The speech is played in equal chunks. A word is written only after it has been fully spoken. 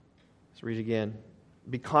Let's read again.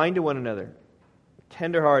 Be kind to one another,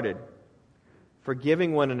 tender-hearted,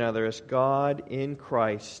 forgiving one another as God in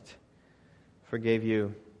Christ forgave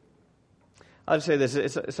you. I'll just say this.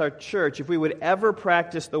 It's our church. If we would ever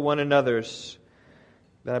practice the one another's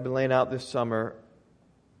that I've been laying out this summer,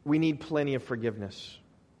 we need plenty of forgiveness.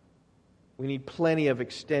 We need plenty of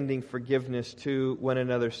extending forgiveness to one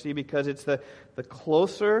another. See, because it's the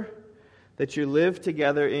closer that you live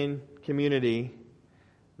together in community,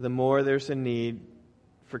 the more there's a need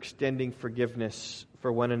for extending forgiveness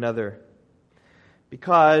for one another.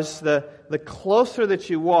 Because the closer that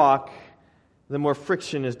you walk, the more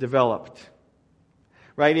friction is developed.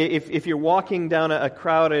 Right? If you're walking down a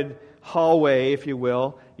crowded hallway, if you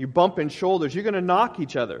will, you're bumping shoulders, you're going to knock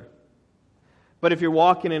each other. But if you're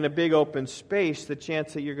walking in a big open space, the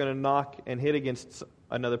chance that you're going to knock and hit against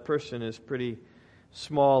another person is pretty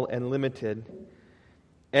small and limited.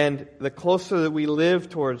 And the closer that we live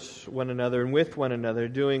towards one another and with one another,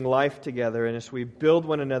 doing life together, and as we build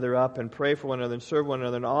one another up and pray for one another and serve one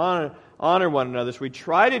another and honor one another, as we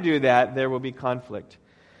try to do that, there will be conflict.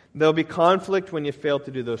 There'll be conflict when you fail to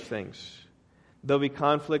do those things. There'll be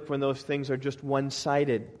conflict when those things are just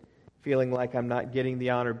one-sided, feeling like I'm not getting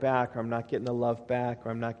the honor back, or I'm not getting the love back, or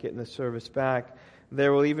I'm not getting the service back.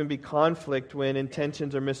 There will even be conflict when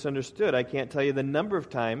intentions are misunderstood. I can't tell you the number of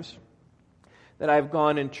times that I've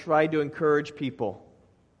gone and tried to encourage people,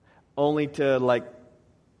 only to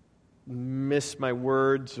miss my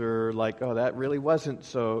words, or oh, that really wasn't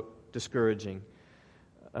so discouraging.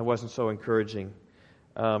 I wasn't so encouraging.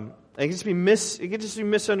 It can just be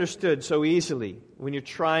misunderstood so easily when you're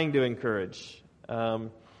trying to encourage. And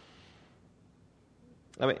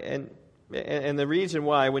the reason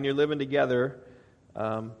why, when you're living together,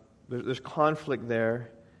 there's conflict there.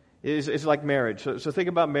 It's like marriage. So think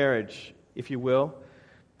about marriage, if you will.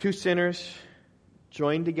 Two sinners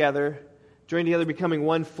joined together, becoming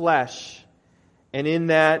one flesh. And in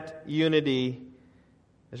that unity,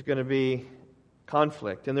 there's going to be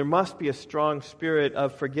conflict. And there must be a strong spirit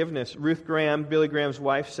of forgiveness. Ruth Graham, Billy Graham's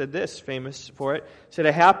wife, said this, famous for it, said,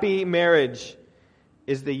 "A happy marriage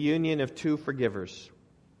is the union of two forgivers."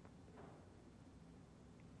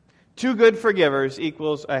 Two good forgivers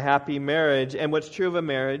equals a happy marriage. And what's true of a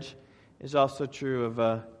marriage is also true of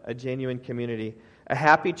a genuine community. A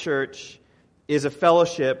happy church is a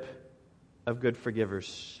fellowship of good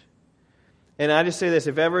forgivers. And I just say this,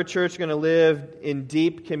 if ever a church is going to live in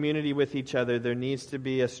deep community with each other, there needs to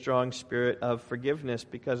be a strong spirit of forgiveness,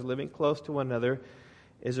 because living close to one another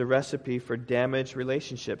is a recipe for damaged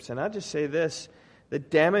relationships. And I'll just say this,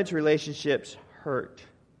 that damaged relationships hurt.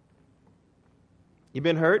 You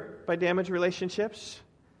been hurt by damaged relationships?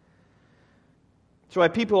 That's why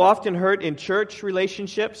people often hurt in church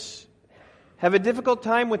relationships, have a difficult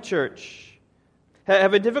time with church,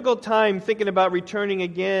 have a difficult time thinking about returning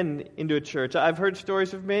again into a church. I've heard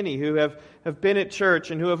stories of many who have been at church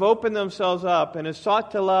and who have opened themselves up and have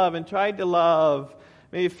sought to love and tried to love,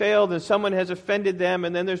 maybe failed, and someone has offended them,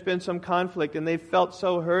 and then there's been some conflict, and they've felt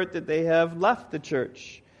so hurt that they have left the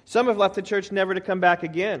church. Some have left the church never to come back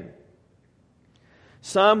again.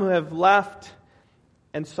 Some who have left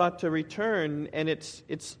and sought to return, and it's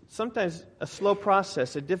sometimes a slow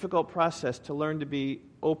process, a difficult process to learn to be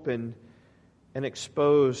open and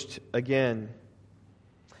exposed again.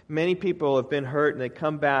 Many people have been hurt and they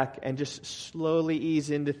come back and just slowly ease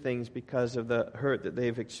into things because of the hurt that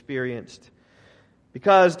they've experienced.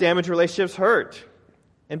 Because damaged relationships hurt,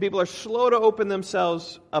 and people are slow to open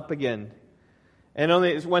themselves up again. And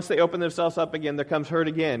only once they open themselves up again, there comes hurt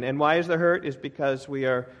again. And why is there hurt? Is because we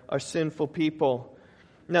are sinful people.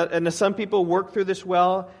 Now, and some people work through this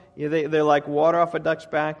well. They're like water off a duck's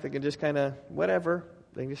back. They can just kind of, whatever.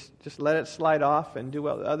 They just let it slide off and do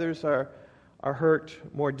well. Others are hurt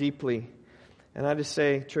more deeply. And I just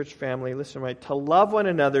say, church family, listen, right? To love one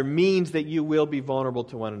another means that you will be vulnerable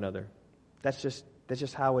to one another. That's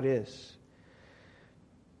just how it is.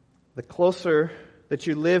 The closer that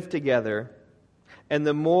you live together, and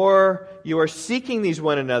the more you are seeking these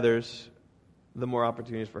one another's, the more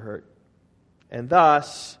opportunities for hurt. And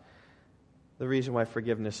thus, the reason why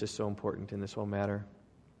forgiveness is so important in this whole matter.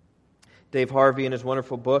 Dave Harvey, in his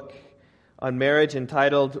wonderful book on marriage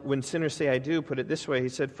entitled "When Sinners Say I Do," put it this way. He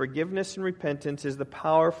said, "Forgiveness and repentance is the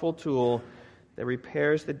powerful tool that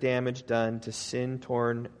repairs the damage done to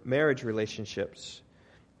sin-torn marriage relationships."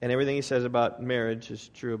 And everything he says about marriage is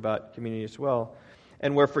true about community as well.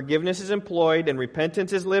 And where forgiveness is employed and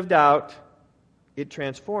repentance is lived out, it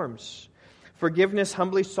transforms. Forgiveness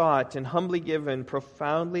humbly sought and humbly given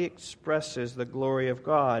profoundly expresses the glory of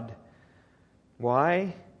God.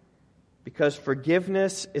 Why? Because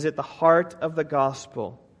forgiveness is at the heart of the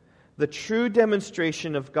gospel. the true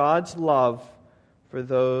demonstration of God's love for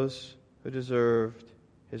those who deserved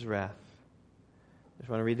His wrath. I just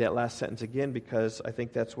want to read that last sentence again because I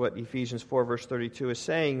think that's what Ephesians 4 verse 32 is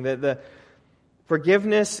saying, that the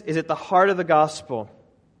forgiveness is at the heart of the gospel.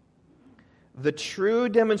 The true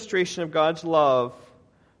demonstration of God's love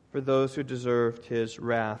for those who deserved His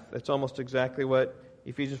wrath. That's almost exactly what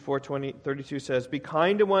Ephesians 4:32 says. Be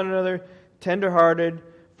kind to one another, tenderhearted,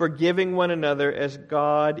 forgiving one another as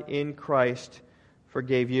God in Christ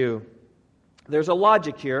forgave you. There's a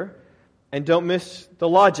logic here, and don't miss the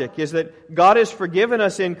logic, is that God has forgiven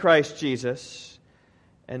us in Christ Jesus,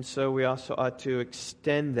 and so we also ought to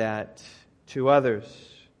extend that to others.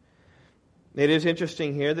 It is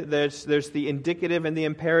interesting here that there's the indicative and the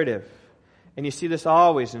imperative. And you see this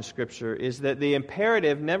always in Scripture, is that the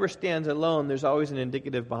imperative never stands alone. There's always an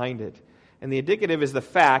indicative behind it. And the indicative is the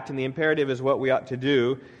fact, and the imperative is what we ought to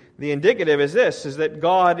do. The indicative is this, is that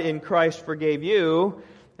God in Christ forgave you.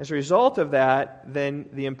 As a result of that, then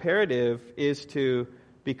the imperative is to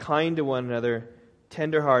be kind to one another,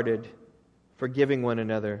 tenderhearted, forgiving one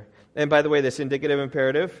another. And by the way, this indicative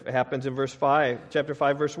imperative happens in chapter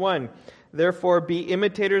 5, verse 1. Therefore, be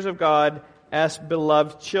imitators of God as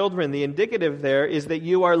beloved children. The indicative there is that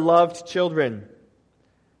you are loved children.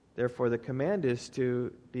 Therefore, the command is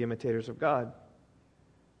to be imitators of God.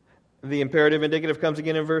 The imperative indicative comes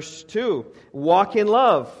again in verse 2. Walk in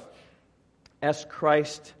love as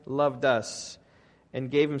Christ loved us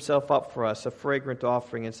and gave Himself up for us, a fragrant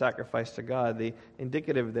offering and sacrifice to God. The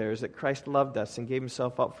indicative there is that Christ loved us and gave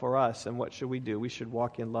Himself up for us. And what should we do? We should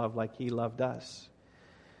walk in love like He loved us.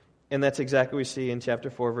 And that's exactly what we see in chapter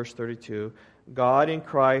 4, verse 32. God in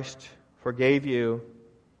Christ forgave you,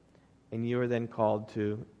 and you are then called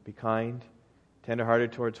to be kind,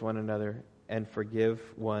 tenderhearted towards one another, and forgive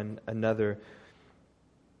one another.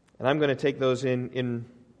 And I'm going to take those in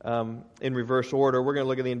reverse order. We're going to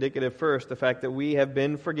look at the indicative first, the fact that we have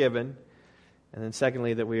been forgiven, and then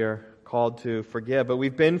secondly, that we are called to forgive. But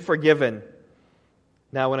we've been forgiven.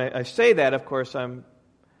 Now, when I say that, of course, I'm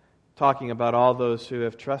talking about all those who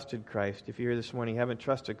have trusted Christ. If you're here this morning, you haven't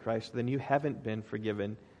trusted Christ, then you haven't been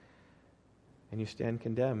forgiven, and you stand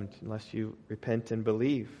condemned unless you repent and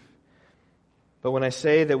believe. But when I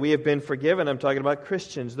say that we have been forgiven, I'm talking about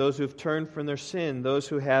Christians, those who have turned from their sin, those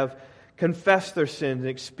who have confessed their sins and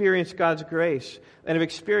experienced God's grace, and have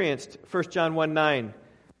experienced 1 John 1:9.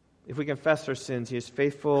 If we confess our sins, He is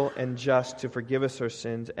faithful and just to forgive us our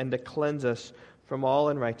sins and to cleanse us from all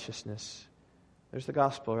unrighteousness. There's the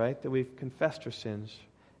gospel, right? That we've confessed our sins,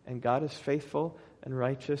 and God is faithful and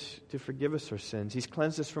righteous to forgive us our sins. He's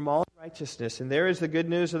cleansed us from all unrighteousness, and there is the good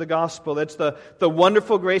news of the gospel. That's the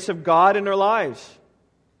wonderful grace of God in our lives,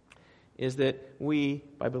 is that we,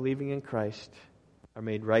 by believing in Christ, are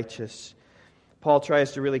made righteous. Paul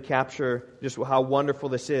tries to really capture just how wonderful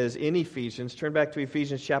this is in Ephesians. Turn back to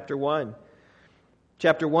Ephesians chapter 1.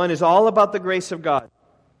 Chapter 1 is all about the grace of God.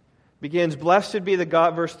 Begins, blessed be the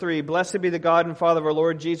God, verse 3, blessed be the God and Father of our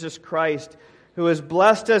Lord Jesus Christ, who has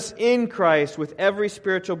blessed us in Christ with every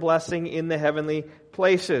spiritual blessing in the heavenly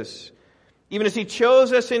places, even as He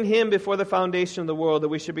chose us in Him before the foundation of the world, that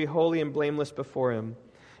we should be holy and blameless before Him.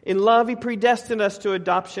 In love, He predestined us to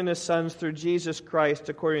adoption as sons through Jesus Christ,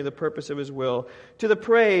 according to the purpose of His will, to the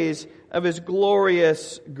praise of His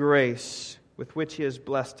glorious grace, with which He has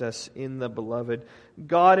blessed us in the Beloved.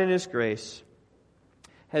 God in His grace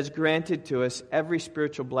has granted to us every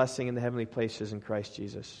spiritual blessing in the heavenly places in Christ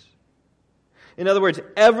Jesus. In other words,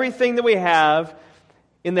 everything that we have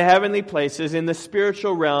in the heavenly places, in the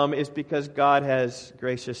spiritual realm, is because God has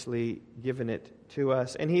graciously given it to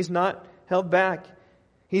us. And He's not held back.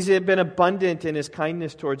 He's been abundant in His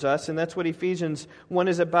kindness towards us, and that's what Ephesians 1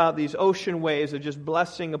 is about, these ocean waves of just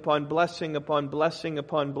blessing upon blessing upon blessing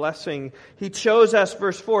upon blessing. He chose us,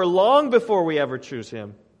 verse 4, long before we ever choose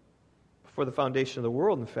Him. Before the foundation of the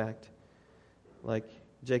world, in fact. Like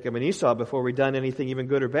Jacob and Esau, before we'd done anything even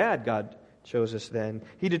good or bad, God chose us then.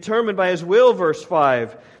 He determined by His will, verse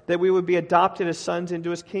 5, that we would be adopted as sons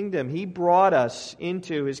into His kingdom. He brought us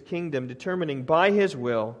into His kingdom, determining by His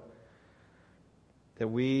will that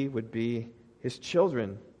we would be His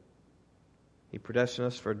children. He predestined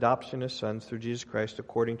us for adoption as sons through Jesus Christ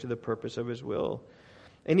according to the purpose of His will.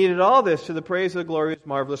 And He did all this to the praise of the glory of His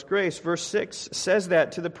marvelous grace. Verse 6 says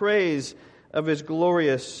that, to the praise of His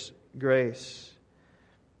glorious grace.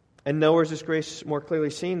 And nowhere is this grace more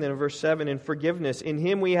clearly seen than in verse 7, in forgiveness. In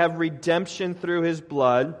Him we have redemption through His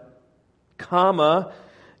blood, comma,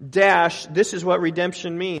 dash, this is what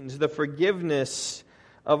redemption means, the forgiveness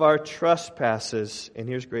of our trespasses. And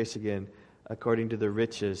here's grace again, according to the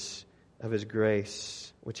riches of His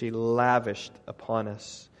grace, which He lavished upon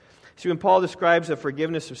us. See, when Paul describes the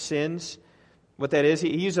forgiveness of sins, what that is,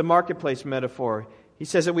 he used a marketplace metaphor. He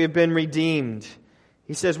says that we have been redeemed.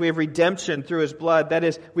 He says we have redemption through His blood. That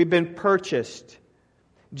is, we've been purchased.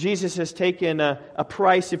 Jesus has taken a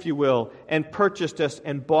price, if you will, and purchased us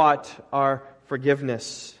and bought our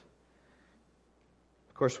forgiveness.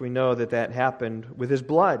 Of course, we know that happened with His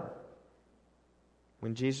blood.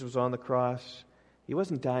 When Jesus was on the cross, He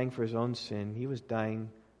wasn't dying for His own sin. He was dying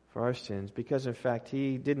for our sins. Because, in fact,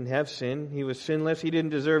 He didn't have sin. He was sinless. He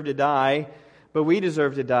didn't deserve to die. But we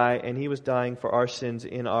deserve to die, and He was dying for our sins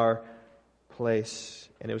in our place.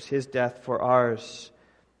 And it was His death for ours.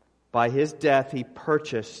 By His death, He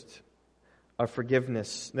purchased our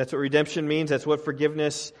forgiveness. And that's what redemption means. That's what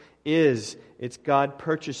forgiveness is. It's God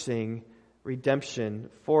purchasing redemption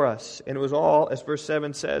for us. And it was all, as verse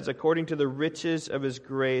 7 says, according to the riches of His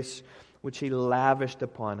grace, which He lavished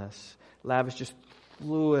upon us. Lavished, just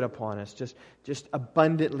threw it upon us. Just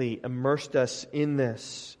abundantly immersed us in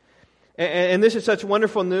this. And this is such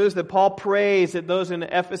wonderful news that Paul prays that those in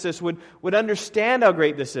Ephesus would understand how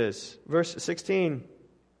great this is. Verse 16,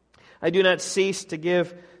 I do not cease to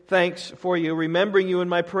give thanks for you, remembering you in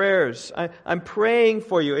my prayers. I'm praying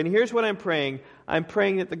for you. And here's what I'm praying. I'm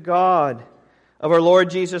praying that the God of our Lord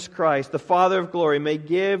Jesus Christ, the Father of glory, may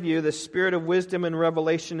give you the spirit of wisdom and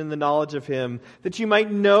revelation in the knowledge of Him, that you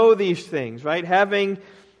might know these things, right? Having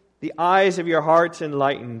the eyes of your hearts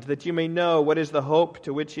enlightened, that you may know what is the hope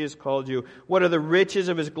to which He has called you, what are the riches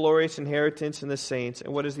of His glorious inheritance in the saints,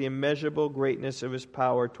 and what is the immeasurable greatness of His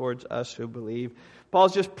power towards us who believe.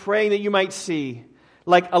 Paul's just praying that you might see,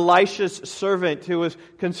 like Elisha's servant who was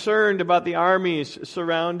concerned about the armies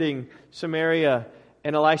surrounding Samaria.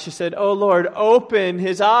 And Elisha said, "Oh Lord, open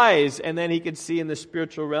his eyes," and then he could see in the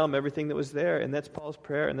spiritual realm everything that was there. And that's Paul's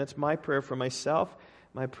prayer, and that's my prayer for myself.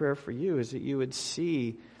 My prayer for you is that you would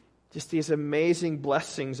see just these amazing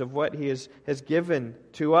blessings of what He has given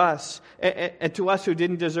to us, and to us who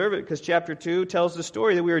didn't deserve it, because chapter 2 tells the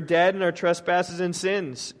story that we were dead in our trespasses and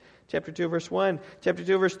sins. Chapter 2, verse 1. Chapter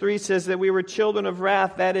 2, verse 3 says that we were children of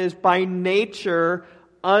wrath, that is, by nature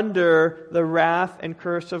under the wrath and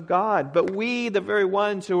curse of God. But we, the very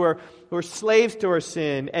ones who are slaves to our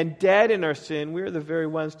sin and dead in our sin, we are the very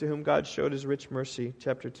ones to whom God showed His rich mercy.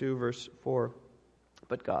 Chapter 2, verse 4.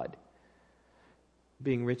 But God,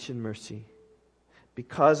 being rich in mercy,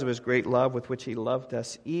 because of His great love with which He loved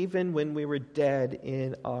us, even when we were dead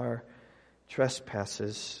in our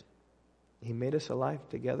trespasses, He made us alive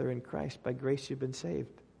together in Christ. By grace you've been saved.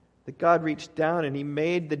 That God reached down and He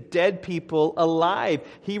made the dead people alive.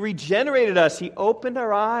 He regenerated us. He opened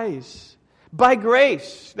our eyes. By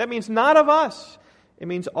grace. That means not of us. It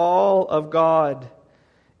means all of God.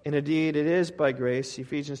 And indeed it is by grace.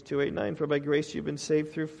 Ephesians 2:8-9. For by grace you've been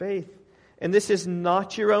saved through faith. And this is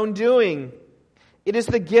not your own doing. It is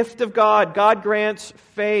the gift of God. God grants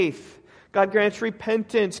faith. God grants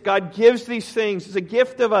repentance. God gives these things. It's a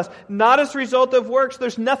gift of us, not as a result of works.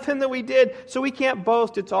 There's nothing that we did, so we can't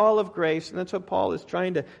boast. It's all of grace. And that's what Paul is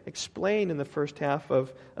trying to explain in the first half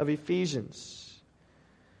of Ephesians.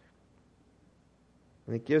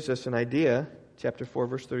 And it gives us an idea, chapter 4,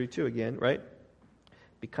 verse 32 again, right?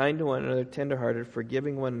 Be kind to one another, tenderhearted,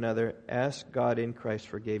 forgiving one another, as God in Christ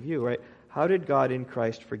forgave you, right? How did God in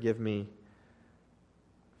Christ forgive me?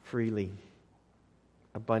 Freely,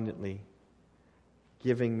 abundantly,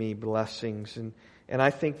 giving me blessings. And I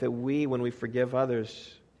think that we, when we forgive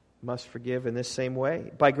others, must forgive in this same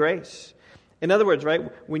way, by grace. In other words, right,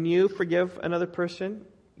 when you forgive another person,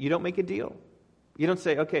 you don't make a deal. You don't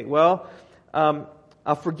say, okay, well,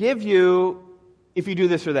 I'll forgive you if you do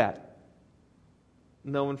this or that.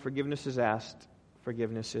 No, when forgiveness is asked,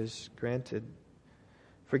 forgiveness is granted.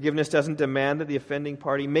 Forgiveness doesn't demand that the offending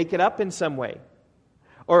party make it up in some way,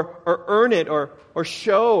 or earn it, or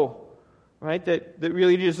show, right, that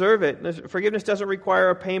really deserve it. Forgiveness doesn't require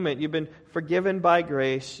a payment. You've been forgiven by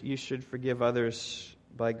grace. You should forgive others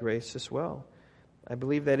by grace as well. I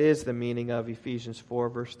believe that is the meaning of Ephesians 4,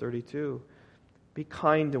 verse 32. Be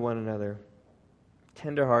kind to one another,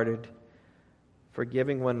 tenderhearted,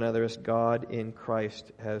 forgiving one another as God in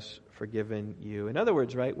Christ has forgiven you. In other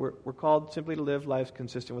words, right, we're called simply to live lives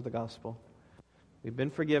consistent with the gospel. We've been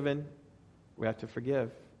forgiven. We have to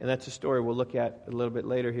forgive. And that's a story we'll look at a little bit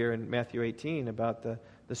later here in Matthew 18 about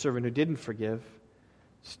the servant who didn't forgive.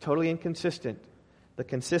 It's totally inconsistent. The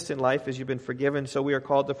consistent life is you've been forgiven, so we are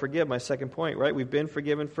called to forgive. My second point, right? We've been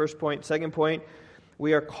forgiven, first point. Second point,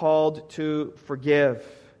 we are called to forgive.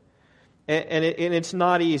 And it's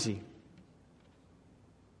not easy.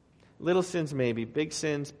 Little sins maybe, big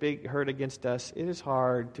sins, big hurt against us. It is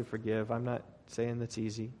hard to forgive. I'm not saying that's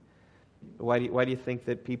easy. Why do you think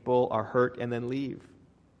that people are hurt and then leave?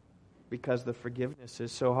 because the forgiveness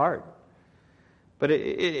is so hard. But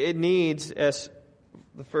it needs, as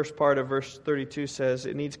the first part of verse 32 says,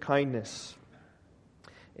 it needs kindness.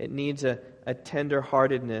 It needs a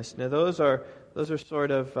tender-heartedness. Now those are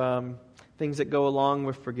sort of things that go along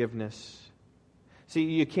with forgiveness. See,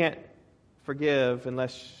 you can't forgive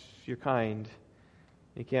unless you're kind.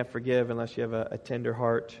 You can't forgive unless you have a tender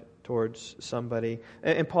heart towards somebody.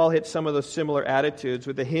 And Paul hits some of those similar attitudes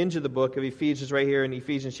with the hinge of the book of Ephesians right here in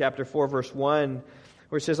Ephesians chapter 4, verse 1,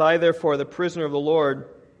 where it says, I, therefore, the prisoner of the Lord,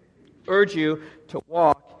 urge you to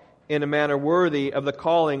walk in a manner worthy of the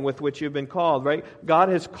calling with which you've been called, right? God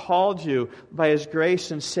has called you by His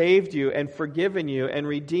grace and saved you and forgiven you and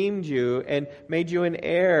redeemed you and made you an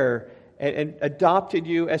heir and adopted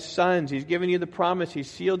you as sons. He's given you the promise. He's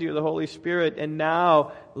sealed you with the Holy Spirit. And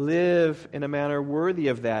now live in a manner worthy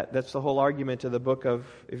of that. That's the whole argument of the book of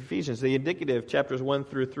Ephesians. The indicative, chapters 1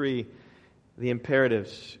 through 3. The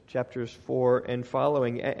imperatives, chapters 4 and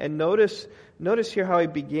following. And notice here how he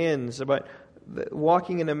begins about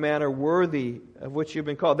walking in a manner worthy of which you've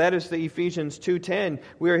been called. That is the Ephesians 2:10.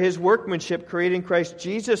 We are His workmanship, created in Christ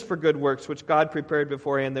Jesus for good works, which God prepared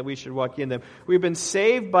beforehand that we should walk in them. We've been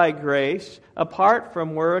saved by grace, apart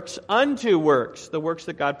from works, unto works. The works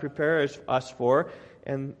that God prepares us for,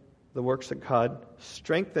 and the works that God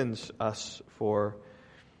strengthens us for.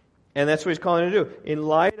 And that's what he's calling you to do. In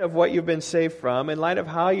light of what you've been saved from, in light of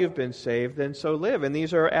how you've been saved, then so live. And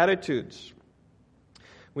these are attitudes.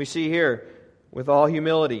 We see here, with all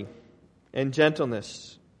humility and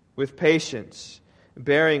gentleness, with patience,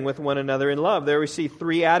 bearing with one another in love. There we see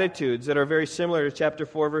three attitudes that are very similar to chapter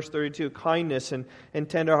 4, verse 32, kindness and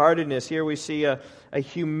tenderheartedness. Here we see a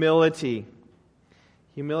humility.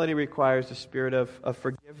 Humility requires a spirit of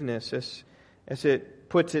forgiveness as it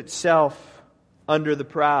puts itself under the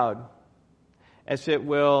proud, as it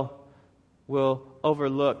will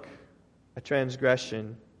overlook a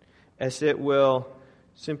transgression, as it will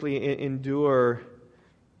simply endure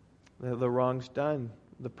the wrongs done.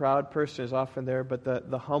 The proud person is often there, but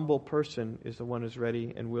the humble person is the one who's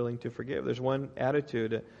ready and willing to forgive. There's one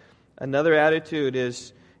attitude. Another attitude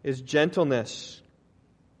is gentleness.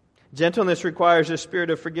 Gentleness requires a spirit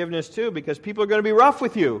of forgiveness too, because people are going to be rough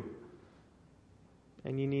with you.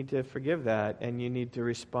 And you need to forgive that, and you need to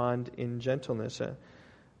respond in gentleness.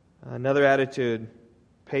 Another attitude,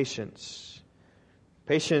 patience.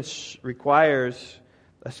 Patience requires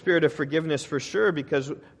a spirit of forgiveness for sure,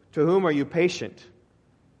 because to whom are you patient?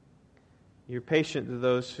 You're patient to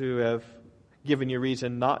those who have given you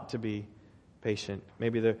reason not to be patient.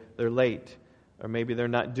 Maybe they're late, or maybe they're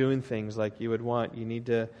not doing things like you would want. You need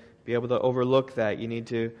to be able to overlook that. You need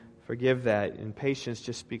to forgive that. And patience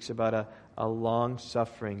just speaks about a long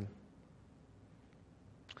suffering.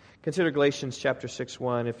 Consider Galatians chapter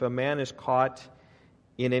 6:1. If a man is caught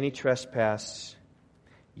in any trespass,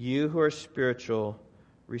 you who are spiritual,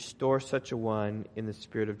 restore such a one in the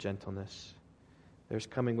spirit of gentleness. There's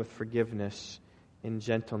coming with forgiveness and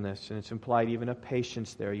gentleness, and it's implied even a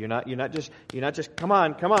patience there. You're not just come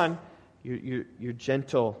on. You're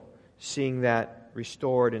gentle, seeing that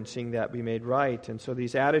restored and seeing that be made right. And so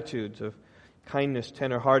these attitudes of kindness,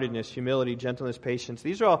 tenderheartedness, humility, gentleness, patience,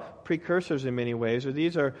 these are all precursors in many ways, or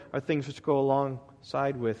these are things which go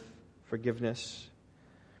alongside with forgiveness.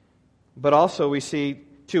 But also we see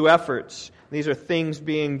two efforts. These are things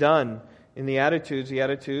being done in the attitudes,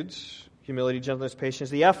 humility, gentleness, patience,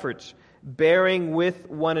 the efforts, bearing with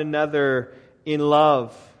one another in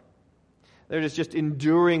love. They're just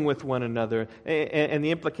enduring with one another. And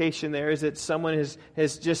the implication there is that someone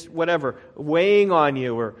has just weighing on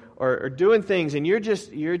you or doing things, and you're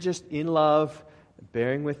just in love,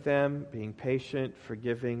 bearing with them, being patient,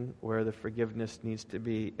 forgiving where the forgiveness needs to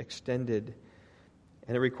be extended.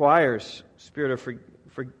 And it requires spirit of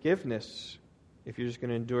forgiveness if you're just going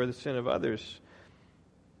to endure the sin of others.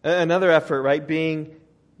 Another effort, right? Being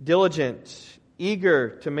diligent,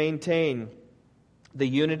 eager to maintain the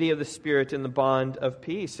unity of the Spirit in the bond of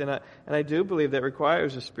peace. And I do believe that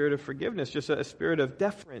requires a spirit of forgiveness, just a spirit of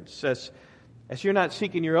deference, as you're not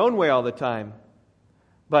seeking your own way all the time,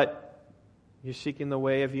 but you're seeking the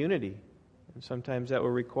way of unity. And sometimes that will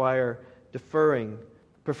require preferring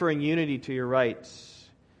unity to your rights,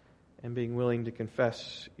 and being willing to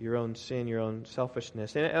confess your own sin, your own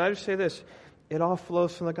selfishness. And I just say this, it all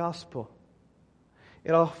flows from the gospel.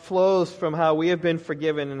 It all flows from how we have been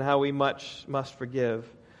forgiven and how we must forgive.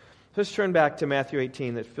 So let's turn back to Matthew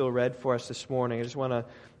 18 that Phil read for us this morning. I just want to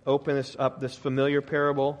open this familiar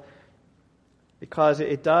parable, because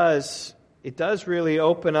it does really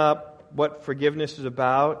open up what forgiveness is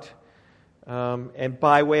about, and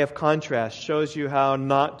by way of contrast shows you how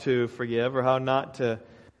not to forgive or how not to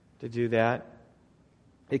to do that.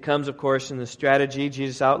 It comes, of course, in the strategy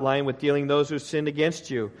Jesus outlined with dealing those who sinned against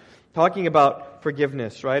you. Talking about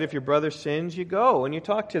forgiveness, right? If your brother sins, you go and you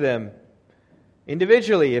talk to them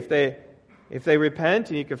individually. If they repent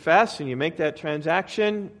and you confess and you make that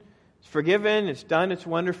transaction, it's forgiven, it's done, it's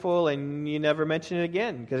wonderful, and you never mention it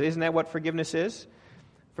again. Because isn't that what forgiveness is?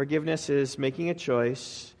 Forgiveness is making a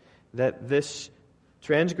choice that this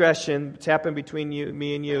transgression that's happened between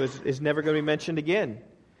me and you is never going to be mentioned again.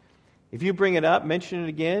 If you bring it up, mention it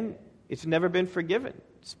again, it's never been forgiven.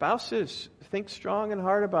 Spouses, think strong and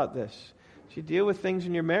hard about this. As you deal with things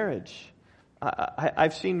in your marriage.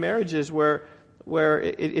 I've seen marriages where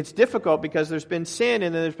it's difficult because there's been sin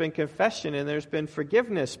and then there's been confession and there's been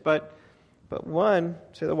forgiveness. But one,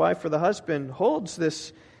 say the wife or the husband, holds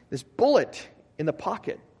this bullet in the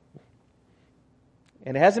pocket.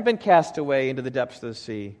 And it hasn't been cast away into the depths of the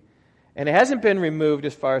sea. And it hasn't been removed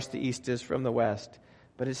as far as the east is from the west.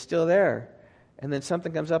 But it's still there. And then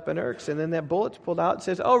something comes up and irks. And then that bullet's pulled out and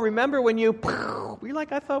says, oh, remember when you... You're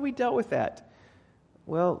like, I thought we dealt with that.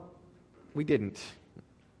 Well, we didn't.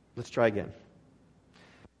 Let's try again.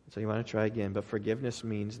 So you want to try again. But forgiveness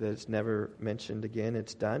means that it's never mentioned again.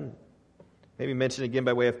 It's done. Maybe mentioned again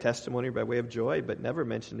by way of testimony or by way of joy, but never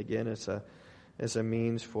mentioned again as a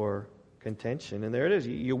means for contention. And there it is.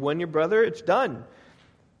 You won your brother, it's done.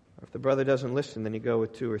 Or if the brother doesn't listen, then you go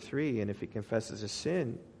with 2 or 3. And if he confesses a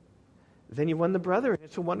sin, then you won the brother.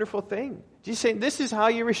 It's a wonderful thing. Jesus saying this is how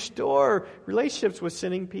you restore relationships with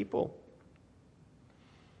sinning people.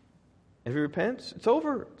 If he repents, it's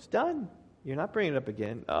over. It's done. You're not bringing it up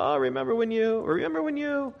again. Oh, remember when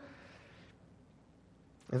you...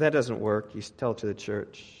 If that doesn't work, you tell it to the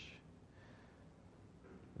church.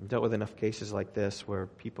 I've dealt with enough cases like this where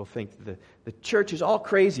people think the church is all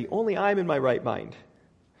crazy. Only I'm in my right mind.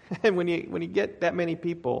 And when you get that many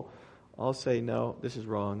people, I'll say, no, this is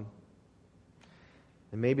wrong.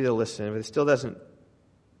 And maybe they'll listen. If it still doesn't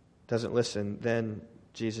listen, then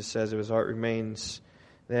Jesus says if his heart remains,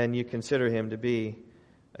 then you consider him to be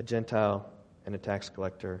a Gentile and a tax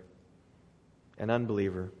collector, an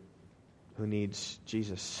unbeliever who needs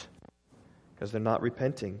Jesus because they're not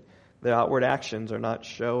repenting. The outward actions are not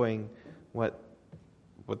showing what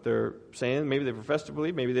they're saying. Maybe they profess to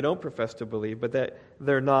believe, maybe they don't profess to believe, but that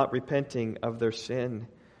they're not repenting of their sin.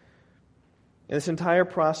 In this entire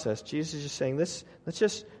process, Jesus is just saying, let's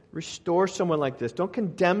just restore someone like this. Don't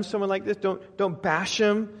condemn someone like this. Don't bash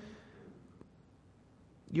him.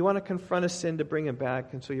 You want to confront a sin to bring him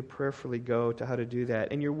back, and so you prayerfully go to how to do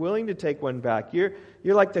that. And you're willing to take one back. You're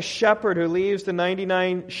like the shepherd who leaves the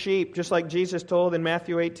 99 sheep, just like Jesus told in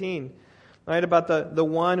Matthew 18. Right, about the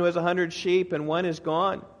one who has 100 sheep and one is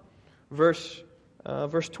gone. Verse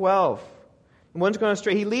 12. One's gone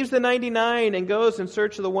astray. He leaves the 99 and goes in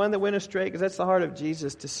search of the one that went astray, because that's the heart of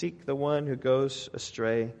Jesus, to seek the one who goes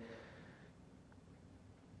astray.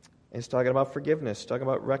 And he's talking about forgiveness, talking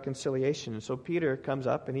about reconciliation. And so Peter comes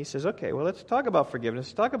up and he says, okay, well, let's talk about forgiveness.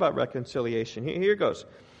 Let's talk about reconciliation. Here goes.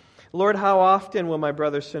 Lord, how often will my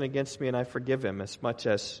brother sin against me and I forgive him? As much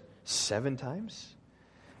as 7 times?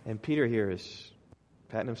 And Peter here is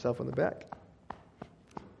patting himself on the back.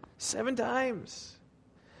 7 times.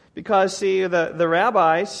 Because, see, the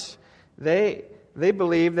rabbis, they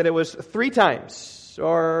believed that it was 3 times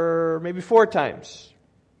or maybe 4 times.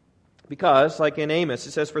 Because, like in Amos,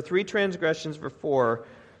 it says, for 3 transgressions, for 4,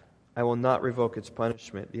 I will not revoke its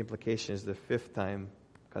punishment. The implication is the 5th time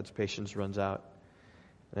God's patience runs out.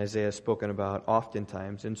 And Isaiah has spoken about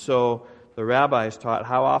oftentimes. And so the rabbis taught,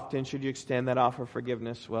 how often should you extend that offer of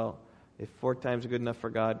forgiveness? Well, if 4 times is good enough for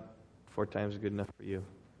God, 4 times is good enough for you.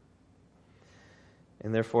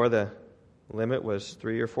 And therefore the limit was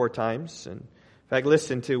 3 or 4 times. And in fact,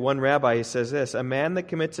 listen to one rabbi, he says this, a man that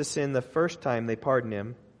commits a sin the first time, they pardon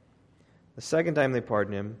him. The second time they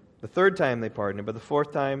pardon him. The third time they pardon him. But the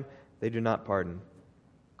 4th time they do not pardon.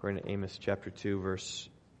 According to Amos chapter 2, verse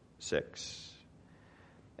 6.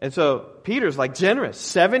 And so Peter's like generous.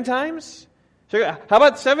 7 times? So how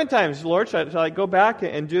about 7 times, Lord? Shall I go back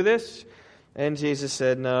and do this? And Jesus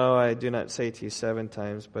said, no, I do not say to you 7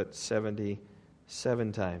 times, but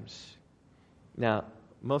 77 times. Now,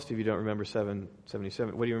 most of you don't remember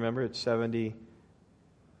 77. What do you remember? It's 70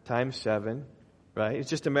 times 7. Right? It's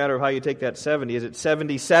just a matter of how you take that 70. Is it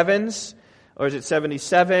 77s or is it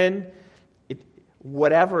 77?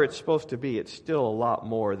 Whatever it's supposed to be, it's still a lot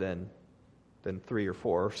more than 3 or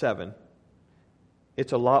 4 or 7.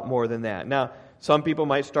 It's a lot more than that. Now, some people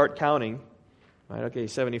might start counting. Right? Okay,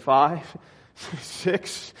 75,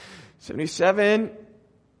 76, 77,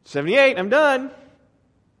 78, I'm done.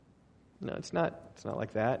 No, it's not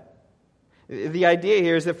like that. The idea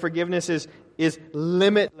here is that forgiveness is is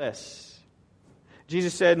limitless.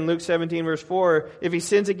 Jesus said in Luke 17, verse 4, if he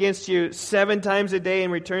sins against you 7 times a day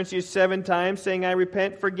and returns to you 7 times, saying, I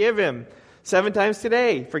repent, forgive him. 7 times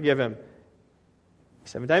today, forgive him.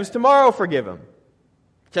 7 times tomorrow, forgive him.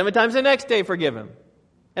 7 times the next day, forgive him.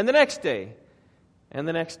 And the next day. And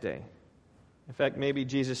the next day. In fact, maybe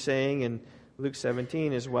Jesus saying in Luke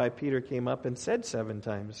 17 is why Peter came up and said 7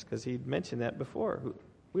 times, because he'd mentioned that before.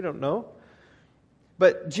 We don't know.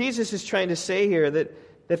 But Jesus is trying to say here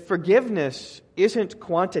that forgiveness isn't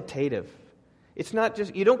quantitative. It's not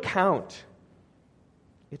just, you don't count.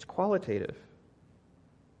 It's qualitative.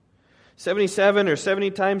 77 or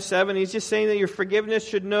 70 times 7, he's just saying that your forgiveness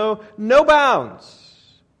should know no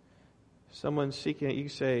bounds. Someone's seeking it, you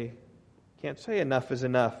say, can't say enough is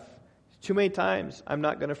enough. Too many times, I'm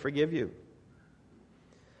not going to forgive you.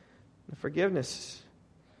 The forgiveness,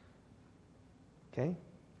 okay,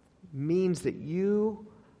 means that you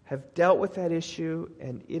have dealt with that issue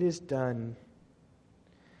and it is done.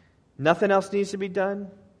 Nothing else needs to be done.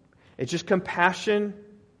 It's just compassion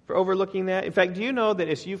for overlooking that. In fact, do you know that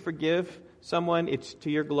as you forgive someone, it's to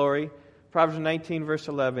your glory? Proverbs 19, verse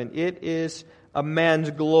 11, it is a man's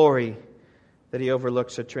glory that he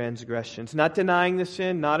overlooks a transgression. It's not denying the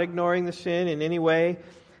sin, not ignoring the sin in any way.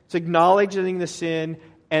 It's acknowledging the sin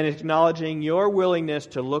and acknowledging your willingness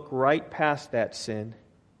to look right past that sin.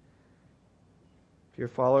 If you're a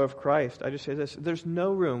follower of Christ, I just say this, there's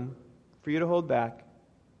no room for you to hold back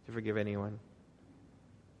to forgive anyone.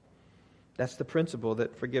 That's the principle,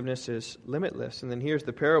 that forgiveness is limitless. And then here's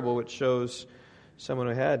the parable which shows someone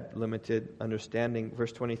who had limited understanding.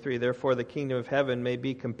 Verse 23, therefore the kingdom of heaven may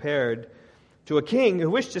be compared to a king who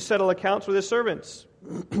wished to settle accounts with his servants.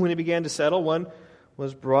 When he began to settle, one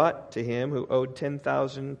was brought to him who owed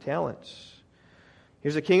 10,000 talents.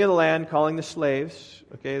 Here's the king of the land calling the slaves.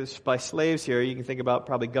 Okay, by slaves here, you can think about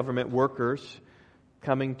probably government workers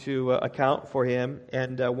coming to account for him.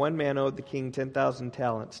 And one man owed the king 10,000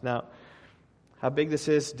 talents. Now, how big this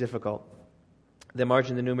is, difficult. The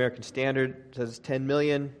margin of the New American Standard says it's 10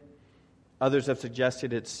 million. Others have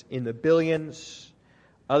suggested it's in the billions.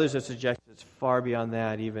 Others have suggested it's far beyond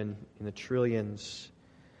that, even in the trillions.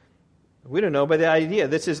 We don't know, but the idea,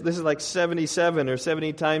 this is like 77 or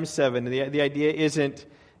 70 times 7. The idea isn't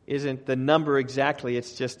the number exactly,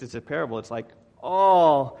 it's a parable. It's like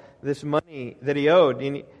all this money that he owed.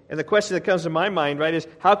 And the question that comes to my mind, right, is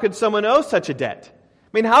how could someone owe such a debt? I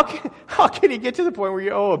mean, how can you get to the point where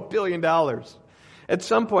you owe $1 billion? At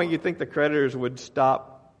some point, you'd think the creditors would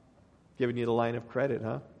stop giving you the line of credit,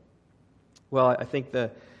 huh? Well, I think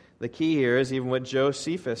the key here is even what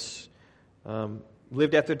Josephus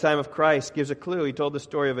lived after the time of Christ gives a clue. He told the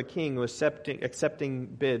story of a king who was accepting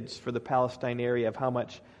bids for the Palestine area of how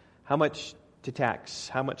much to tax,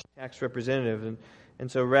 how much tax representative.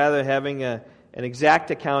 And so rather than having an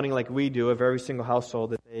exact accounting like we do of every single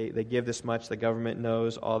household, that they give this much, the government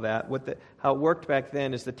knows all that. How it worked back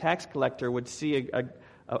then is the tax collector would see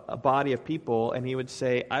a body of people and he would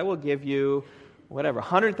say, I will give you whatever,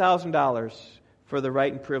 $100,000 for the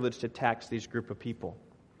right and privilege to tax these group of people.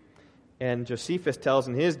 And Josephus tells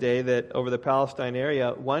in his day that over the Palestine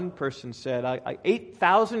area, one person said,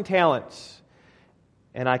 8,000 talents,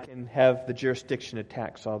 and I can have the jurisdiction to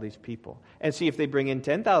tax all these people. And see, if they bring in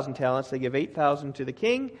 10,000 talents, they give 8,000 to the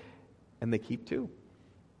king, and they keep 2.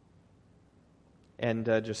 And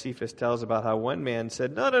Josephus tells about how one man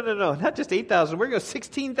said, no, not just 8,000, we're going to go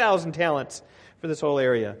 16,000 talents for this whole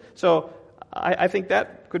area. So I think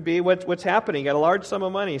that could be what's happening. Got a large sum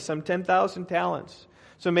of money, some 10,000 talents.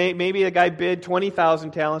 So maybe a guy bid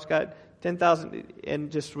 20,000 talents, got 10,000,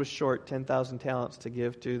 and just was short 10,000 talents to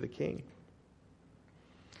give to the king.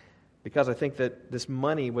 Because I think that this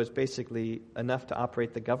money was basically enough to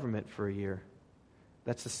operate the government for a year.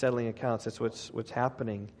 That's the settling accounts. That's what's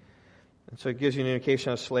happening. And so it gives you an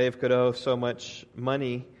indication how a slave could owe so much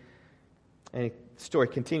money. And the story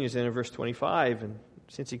continues in verse 25. And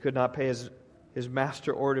since he could not pay, his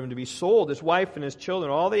master ordered him to be sold, his wife and his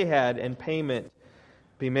children, all they had, and payment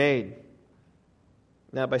be made.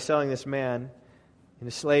 Now, by selling this man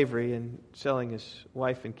into slavery and selling his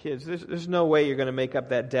wife and kids, there's no way you're going to make up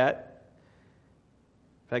that debt.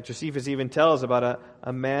 In fact, Josephus even tells about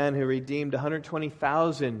a man who redeemed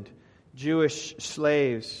 120,000 Jewish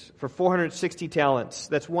slaves for 460 talents.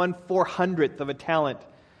 That's 1/400th of a talent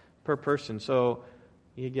per person. So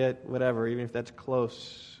you get whatever, even if that's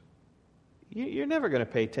close. You're never going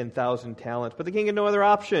to pay 10,000 talents. But the king had no other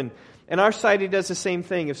option. And our society does the same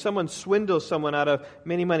thing. If someone swindles someone out of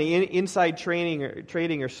many money, inside trading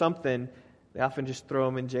or something, they often just throw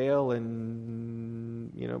him in jail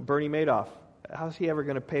and, Bernie Madoff. How's he ever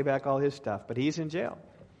going to pay back all his stuff? But he's in jail.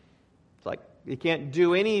 It's like He can't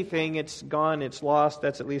do anything. It's gone. It's lost.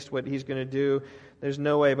 That's at least what he's going to do. There's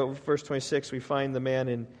no way. But with verse 26, we find the man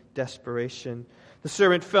in desperation. The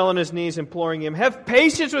servant fell on his knees, imploring him, "Have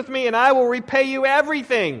patience with me, and I will repay you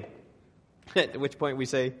everything." At which point we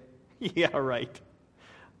say, "Yeah, right.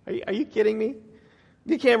 Are you kidding me?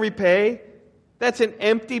 You can't repay? That's an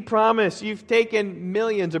empty promise. You've taken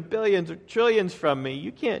millions or billions or trillions from me.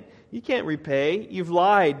 You can't repay. You've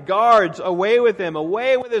lied. Guards, away with him,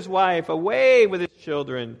 away with his wife, away with his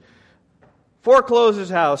children. Foreclose his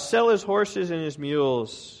house, sell his horses and his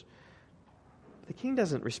mules." The king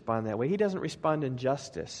doesn't respond that way. He doesn't respond in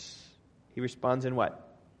justice. He responds in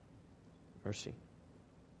what? Mercy.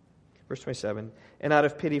 Verse 27, "And out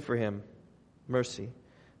of pity for him," mercy,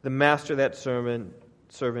 "the master of that servant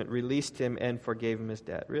released him and forgave him his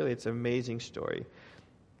debt." Really, it's an amazing story.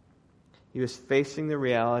 He was facing the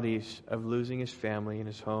realities of losing his family and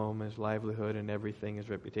his home, his livelihood and everything, his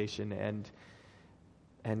reputation,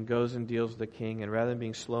 and goes and deals with the king. And rather than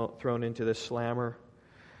being thrown into the slammer,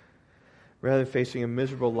 rather than facing a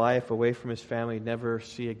miserable life away from his family, never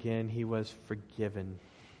see again, he was forgiven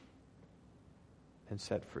and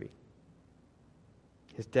set free.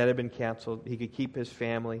 His debt had been canceled. He could keep his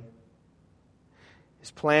family.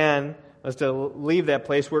 His plan was to leave that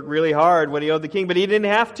place, work really hard what he owed the king, but he didn't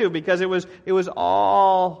have to because it was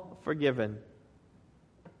all forgiven.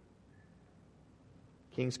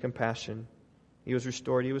 King's compassion. He was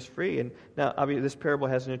restored. He was free. And now, obviously, this parable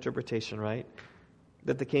has an interpretation, right?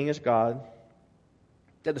 That the king is God,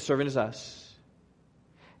 that the servant is us,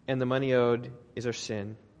 and the money owed is our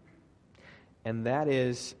sin. And that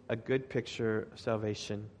is a good picture of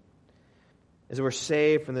salvation. As we're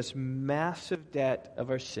saved from this massive debt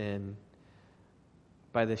of our sin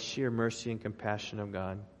by the sheer mercy and compassion of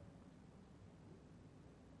God.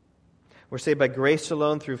 We're saved by grace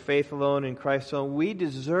alone, through faith alone, in Christ alone. We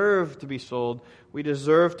deserve to be sold. We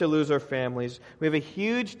deserve to lose our families. We have a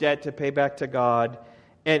huge debt to pay back to God.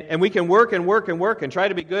 And we can work and work and work and try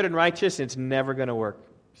to be good and righteous, and it's never going to work.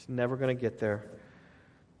 It's never going to get there.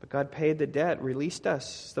 But God paid the debt, released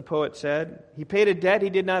us, the poet said. He paid a debt he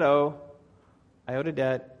did not owe. I owed a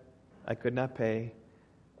debt I could not pay.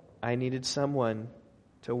 I needed someone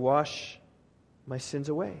to wash my sins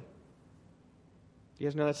away. You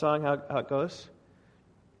guys know that song, how it goes?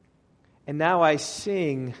 And now I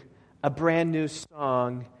sing a brand new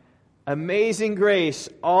song, Amazing Grace,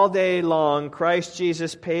 all day long. Christ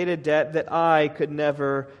Jesus paid a debt that I could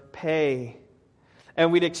never pay.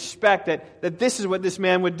 And we'd expect that this is what this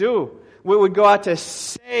man would do. We would go out to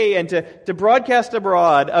say and to broadcast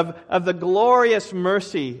abroad of the glorious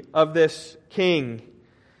mercy of this king.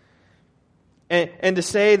 And to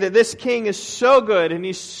say that this king is so good and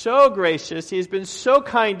he's so gracious. He's been so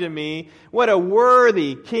kind to me. What a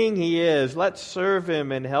worthy king he is. Let's serve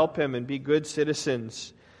him and help him and be good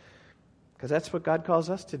citizens. Because that's what God calls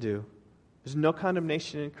us to do. There's no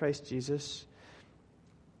condemnation in Christ Jesus.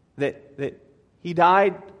 That he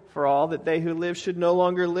died for all, that they who live should no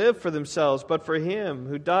longer live for themselves, but for him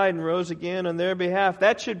who died and rose again on their behalf.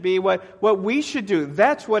 That should be what we should do.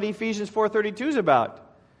 That's what Ephesians 4:32 is about.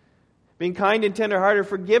 Being kind and tenderhearted,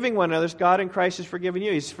 forgiving one another as God in Christ has forgiven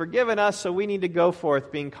you. He's forgiven us, so we need to go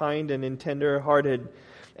forth being kind and tenderhearted.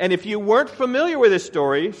 And if you weren't familiar with this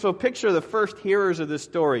story, so picture the first hearers of this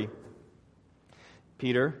story.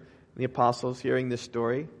 Peter and the apostles hearing this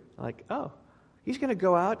story, like, oh, he's going to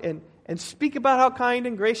go out and speak about how kind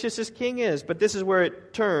and gracious this king is. But this is where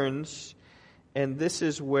it turns, and this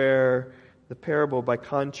is where the parable, by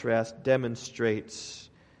contrast, demonstrates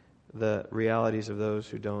the realities of those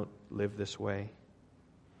who don't live this way.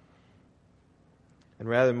 And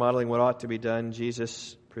rather than modeling what ought to be done,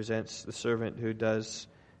 Jesus presents the servant who does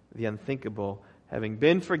the unthinkable. Having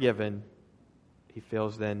been forgiven, he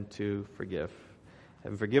fails then to forgive.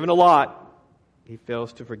 Having forgiven a lot, he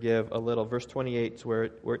fails to forgive a little. Verse 28 is where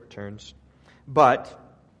it turns. But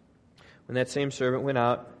when that same servant went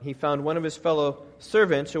out, he found one of his fellow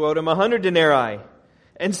servants who owed him 100 denarii.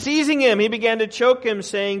 And seizing him, he began to choke him,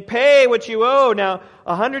 saying, "Pay what you owe." Now,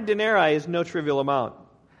 100 denarii is no trivial amount.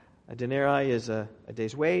 A denarii is a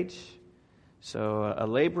day's wage. So a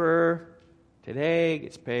laborer today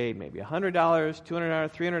gets paid maybe $100,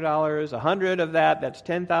 $200, $300, 100 of that's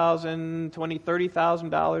 $10,000, $20,000,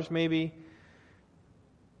 $30,000 maybe.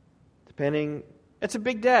 Depending, it's a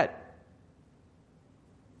big debt.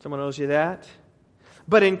 Someone owes you that.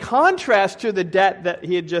 But in contrast to the debt that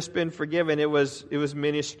he had just been forgiven, it was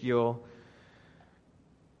minuscule.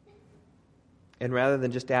 And rather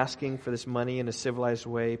than just asking for this money in a civilized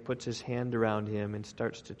way, he puts his hand around him and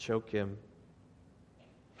starts to choke him.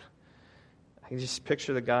 I can just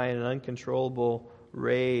picture the guy in an uncontrollable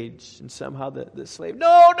rage. And somehow the slave,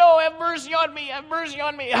 no, have mercy on me, have mercy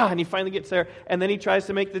on me. And he finally gets there, and then he tries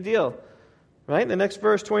to make the deal. Right? The next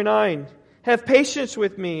verse, 29. Have patience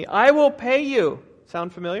with me, I will pay you.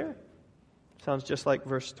 Sound familiar? Sounds just like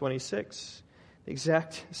verse 26. The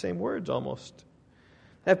exact same words almost.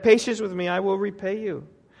 Have patience with me, I will repay you.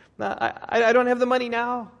 Now, I don't have the money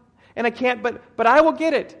now, and I can't, but I will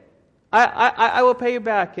get it. I will pay you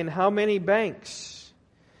back. And how many banks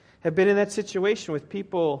have been in that situation with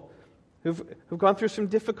people who've gone through some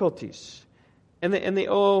difficulties, and they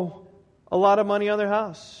owe a lot of money on their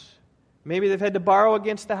house. Maybe they've had to borrow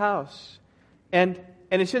against the house. And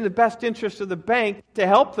it's in the best interest of the bank to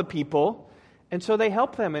help the people, and so they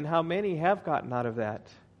help them. And how many have gotten out of that?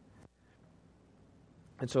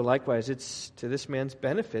 And so likewise, it's to this man's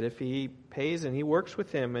benefit if he pays and he works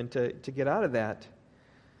with him and to get out of that.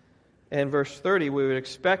 And verse 30, we would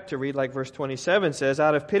expect to read like verse 27 says,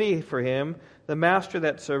 out of pity for him, the master of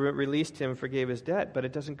that servant released him, forgave his debt. But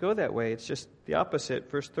it doesn't go that way. It's just the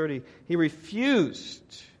opposite. Verse 30, he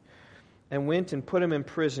refused and went and put him in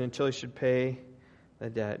prison until he should pay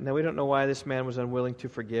the debt. Now, we don't know why this man was unwilling to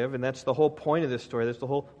forgive, and that's the whole point of this story. There's the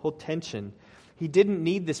whole tension. He didn't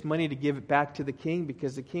need this money to give it back to the king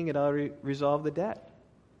because the king had already resolved the debt.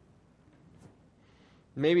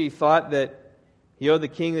 Maybe he thought that he owed the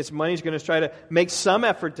king this money. He's going to try to make some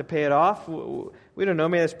effort to pay it off. We don't know.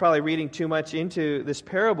 Maybe that's probably reading too much into this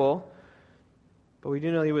parable. But we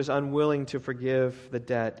do know he was unwilling to forgive the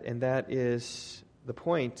debt, and that is the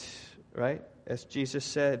point, right? As Jesus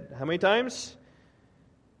said, how many times?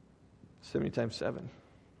 70 times 7.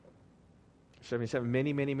 77,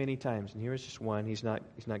 many, many, many times. And here is just one. He's not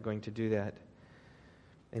going to do that.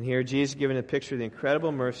 And here Jesus is giving a picture of the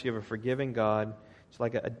incredible mercy of a forgiving God. It's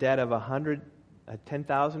like a debt of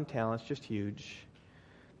 10,000 talents, just huge.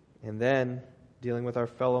 And then dealing with our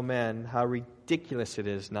fellow men, how ridiculous it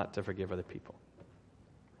is not to forgive other people.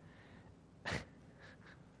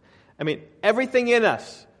 I mean, everything in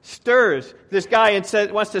us stirs this guy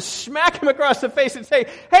and wants to smack him across the face and say,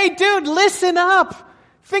 hey, dude, listen up.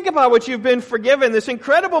 Think about what you've been forgiven, this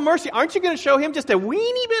incredible mercy. Aren't you going to show him just a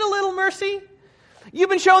weeny bit of little mercy?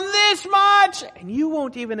 You've been shown this much, and you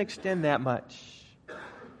won't even extend that much. In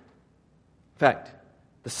fact,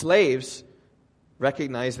 the slaves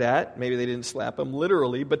recognized that. Maybe they didn't slap him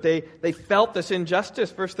literally, but they felt this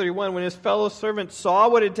injustice. Verse 31, when his fellow servants saw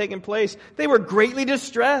what had taken place, they were greatly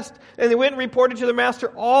distressed, and they went and reported to their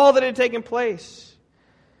master all that had taken place.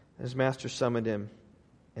 His master summoned him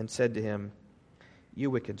and said to him, you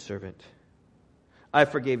wicked servant, I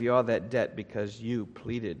forgave you all that debt because you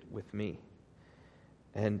pleaded with me.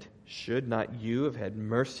 And should not you have had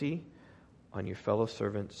mercy on your fellow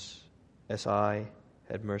servants as I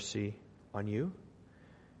had mercy on you?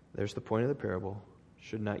 There's the point of the parable.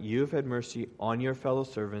 Should not you have had mercy on your fellow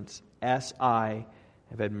servants as I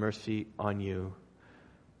have had mercy on you?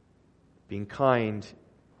 Being kind,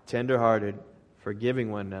 tender-hearted,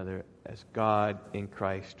 forgiving one another as God in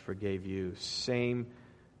Christ forgave you. Same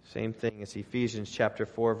thing as Ephesians chapter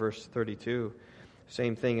 4, verse 32.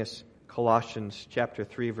 Same thing as Colossians chapter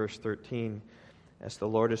 3, verse 13. As the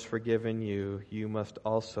Lord has forgiven you, you must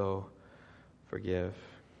also forgive.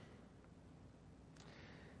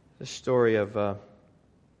 The story of a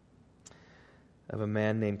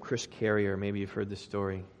man named Chris Carrier. Maybe you've heard this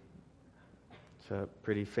story. It's a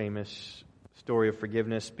pretty famous story of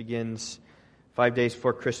forgiveness. Begins 5 days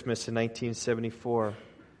before Christmas in 1974.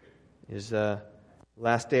 Is the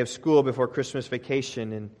last day of school before Christmas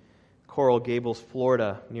vacation in Coral Gables,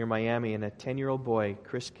 Florida, near Miami, and a 10-year-old boy,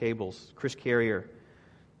 Chris Carrier,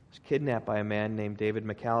 was kidnapped by a man named David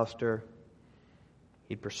McAllister.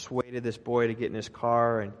 He'd persuaded this boy to get in his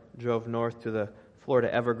car and drove north to the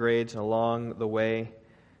Florida Everglades, and along the way,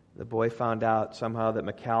 the boy found out somehow that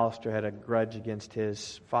McAllister had a grudge against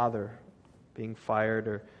his father being fired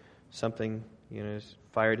or something,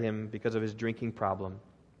 fired him because of his drinking problem.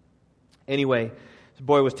 Anyway, the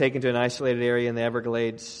boy was taken to an isolated area in the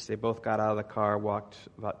Everglades. They both got out of the car, walked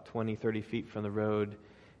about 20, 30 feet from the road,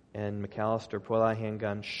 and McAllister pulled out a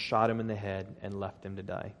handgun, shot him in the head, and left him to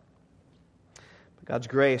die. By God's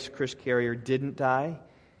grace, Chris Carrier didn't die.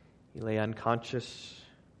 He lay unconscious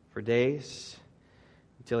for days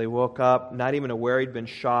until he woke up, not even aware he'd been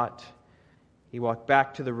shot. He walked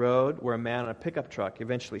back to the road where a man on a pickup truck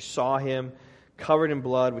eventually saw him, covered in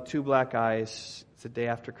blood with two black eyes. It's the day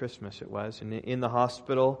after Christmas, it was. And in the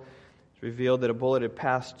hospital, it's revealed that a bullet had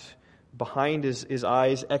passed behind his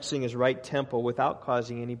eyes, exiting his right temple without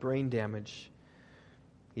causing any brain damage.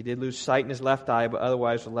 He did lose sight in his left eye, but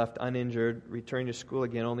otherwise was left uninjured, returning to school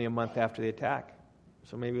again only a month after the attack.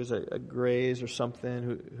 So maybe it was a graze or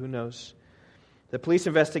something, who knows. The police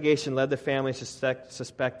investigation led the family to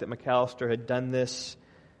suspect that McAllister had done this,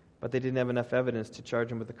 but they didn't have enough evidence to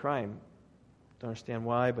charge him with the crime. Don't understand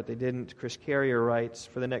why, but they didn't. Chris Carrier writes,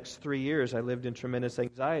 "For the next 3 years, I lived in tremendous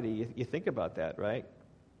anxiety." You think about that, right?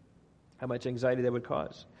 How much anxiety that would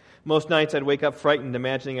cause. Most nights I'd wake up frightened,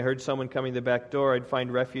 imagining I heard someone coming to the back door. I'd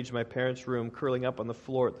find refuge in my parents' room, curling up on the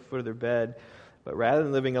floor at the foot of their bed. But rather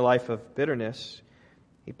than living a life of bitterness,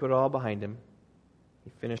 he put it all behind him. He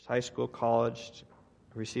finished high school, college,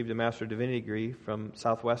 received a Master of Divinity degree from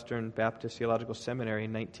Southwestern Baptist Theological Seminary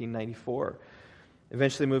in 1994.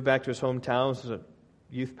 Eventually moved back to his hometown as a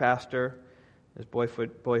youth pastor at his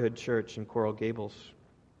boyhood church in Coral Gables.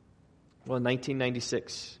 Well, in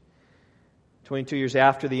 1996, 22 years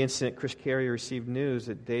after the incident, Chris Carrier received news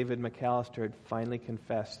that David McAllister had finally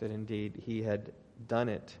confessed that indeed he had done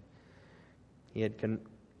it. He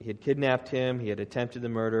had kidnapped him, he had attempted the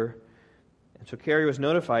murder, and so Carrier was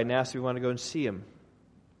notified and asked if he wanted to go and see him.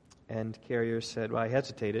 And Carrier said, well, I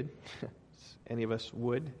hesitated. Any of us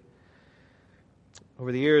would.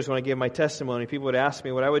 Over the years, when I gave my testimony, people would ask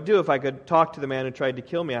me what I would do if I could talk to the man who tried to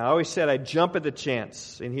kill me. I always said I'd jump at the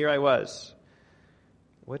chance, and here I was.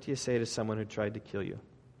 What do you say to someone who tried to kill you?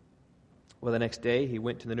 Well, the next day, he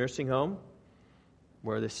went to the nursing home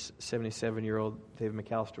where this 77-year-old David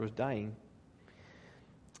McAllister was dying.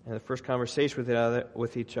 And the first conversation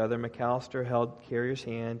with each other, McAllister held Carrier's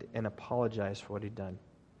hand and apologized for what he'd done.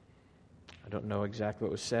 I don't know exactly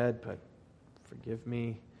what was said, but forgive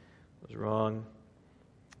me, I was wrong.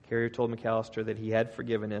 Carrier told McAllister that he had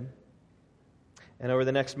forgiven him. And over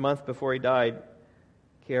the next month before he died,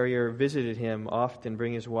 Carrier visited him often,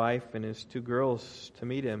 bring his wife and his 2 girls to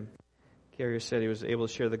meet him. Carrier said he was able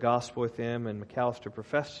to share the gospel with him, and McAllister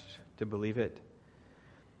professed to believe it.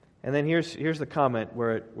 And then here's the comment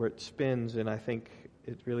where it spins, and I think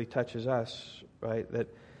it really touches us, right? That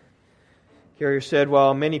Carrier said,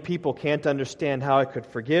 while many people can't understand how I could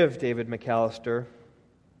forgive David McAllister,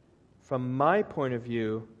 from my point of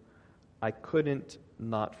view, I couldn't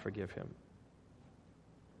not forgive him.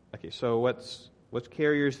 Okay, so what's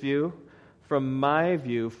Carrier's view? From my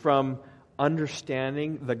view, from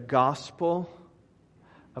understanding the gospel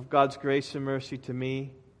of God's grace and mercy to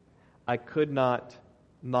me, I could not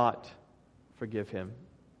forgive him.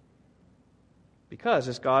 Because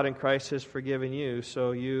as God in Christ has forgiven you,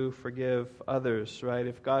 so you forgive others, right?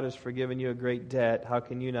 If God has forgiven you a great debt, how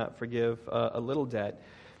can you not forgive a little debt?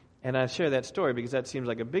 And I share that story because that seems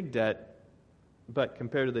like a big debt, but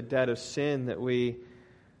compared to the debt of sin that we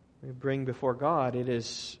bring before God, it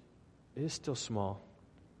is still small.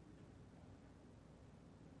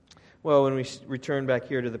 Well, when we return back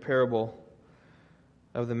here to the parable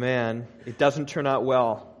of the man, it doesn't turn out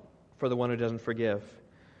well for the one who doesn't forgive.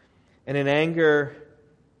 And in anger,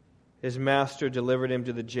 his master delivered him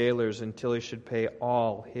to the jailers until he should pay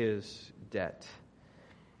all his debt.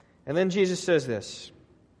 And then Jesus says this,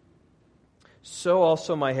 so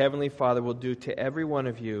also my heavenly Father will do to every one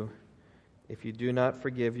of you if you do not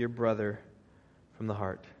forgive your brother from the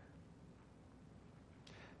heart.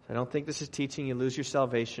 So I don't think this is teaching you lose your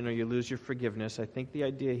salvation or you lose your forgiveness. I think the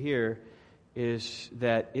idea here is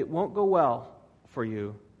that it won't go well for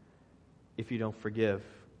you if you don't forgive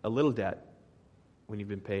a little debt when you've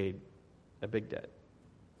been paid a big debt.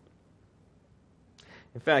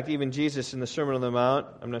 In fact, even Jesus in the Sermon on the Mount,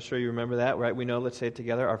 I'm not sure you remember that, right? We know, let's say it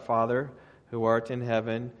together, Our Father, who art in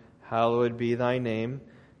heaven, hallowed be thy name.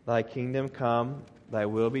 Thy kingdom come, thy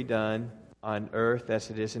will be done, on earth as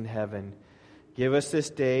it is in heaven. Give us this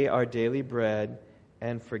day our daily bread,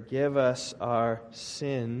 and forgive us our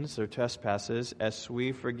sins or trespasses as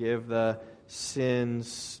we forgive the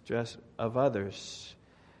sins of others.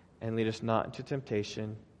 And lead us not into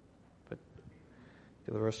temptation, but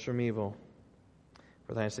deliver us from evil.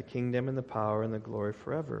 For thine is the kingdom and the power and the glory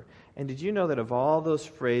forever. And did you know that of all those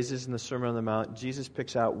phrases in the Sermon on the Mount, Jesus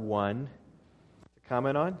picks out one to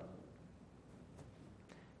comment on?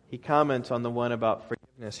 He comments on the one about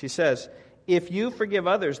forgiveness. He says, if you forgive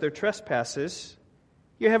others their trespasses,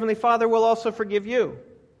 your heavenly Father will also forgive you.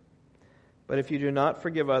 But if you do not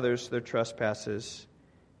forgive others their trespasses,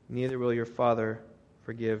 neither will your Father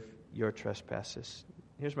forgive your trespasses.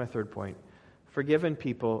 Here's my third point. Forgiven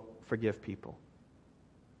people forgive people.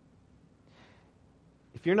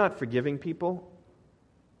 If you're not forgiving people,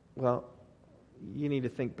 well, you need to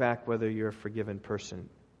think back whether you're a forgiven person.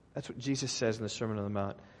 That's what Jesus says in the Sermon on the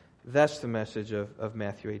Mount. That's the message of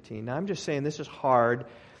Matthew 18. Now, I'm just saying this is hard,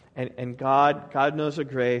 and God knows the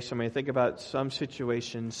grace. I mean, think about some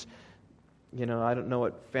situations. You know, I don't know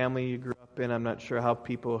what family you grew up in. I'm not sure how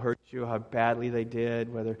people hurt you, how badly they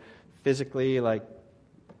did, whether physically, like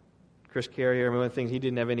Chris Carrier, one of the things, he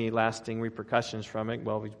didn't have any lasting repercussions from it.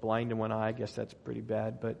 Well, he's blind in one eye. I guess that's pretty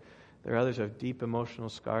bad. But there are others who have deep emotional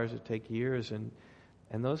scars that take years, and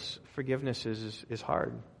those forgivenesses is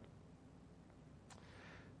hard.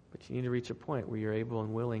 But you need to reach a point where you're able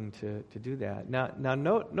and willing to do that. Now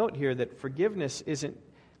note here that forgiveness isn't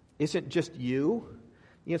just you.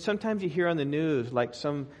 You know, sometimes you hear on the news like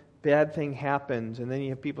some bad thing happens, and then you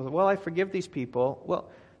have people say, well, I forgive these people.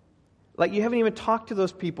 Well, like you haven't even talked to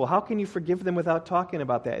those people. How can you forgive them without talking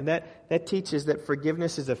about that? And that teaches that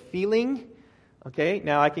forgiveness is a feeling. Okay,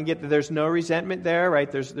 now I can get that there's no resentment there, right?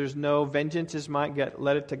 There's no vengeance is mine.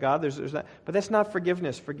 Let it to God. There's not, but that's not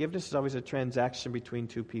forgiveness. Forgiveness is always a transaction between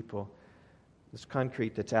two people. It's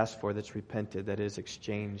concrete, that's asked for, that's repented, that is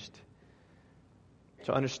exchanged.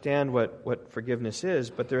 So understand what forgiveness is,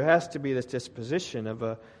 but there has to be this disposition of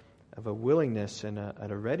a willingness and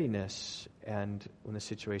a readiness, and when the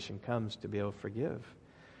situation comes, to be able to forgive.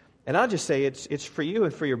 And I'll just say it's for you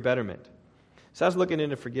and for your betterment. So I was looking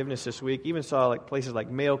into forgiveness this week, even saw like places like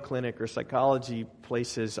Mayo Clinic or psychology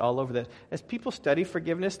places all over that. As people study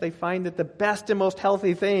forgiveness, they find that the best and most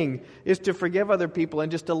healthy thing is to forgive other people and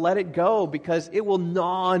just to let it go, because it will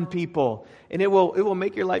gnaw on people and it will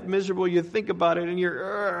make your life miserable. You think about it and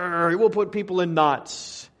it will put people in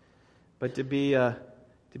knots. But to be a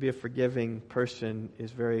forgiving person is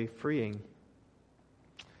very freeing.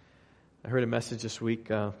 I heard a message this week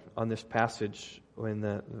on this passage when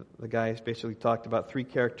the guy basically talked about three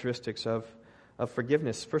characteristics of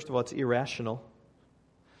forgiveness. First of all, it's irrational.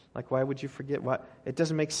 Like, why would you forget? Why? It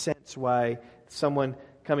doesn't make sense why someone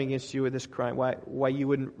coming against you with this crime, why you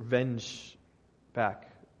wouldn't revenge back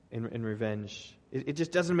in revenge. It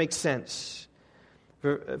just doesn't make sense.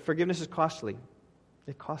 Forgiveness is costly.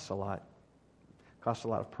 It costs a lot. It costs a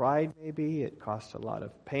lot of pride, maybe. It costs a lot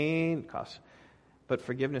of pain. But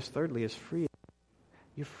forgiveness, thirdly, is free.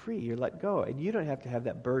 You're free. You're let go. And you don't have to have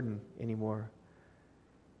that burden anymore.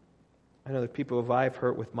 I know that people who I've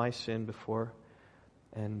hurt with my sin before.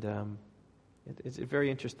 And it's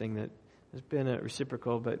very interesting that there's been a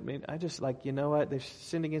reciprocal, but I just like, you know what? They've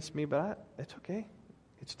sinned against me, but it's okay.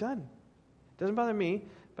 It's done. It doesn't bother me,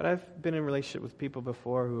 but I've been in a relationship with people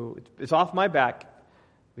before who it's off my back.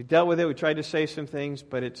 We dealt with it. We tried to say some things,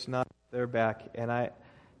 but it's not their back. And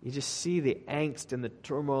you just see the angst and the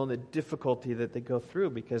turmoil and the difficulty that they go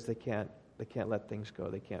through because they can't let things go.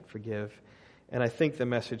 They can't forgive. And I think the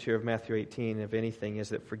message here of Matthew 18, if anything, is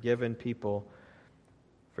that forgiven people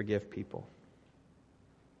forgive people.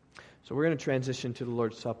 So we're going to transition to the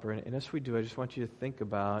Lord's Supper. And as we do, I just want you to think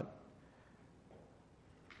about,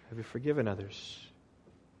 have you forgiven others?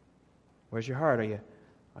 Where's your heart?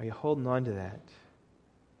 Are you holding on to that?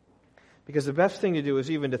 Because the best thing to do is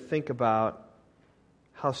even to think about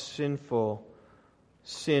how sinful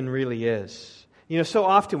sin really is. You know, so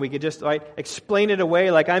often we could just explain it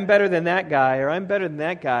away like I'm better than that guy or I'm better than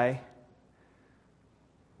that guy.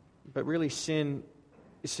 But really sin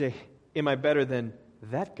is say, am I better than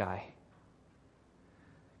that guy?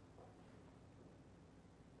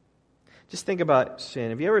 Just think about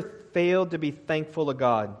sin. Have you ever failed to be thankful to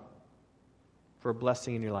God for a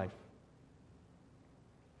blessing in your life?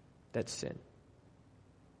 That's sin.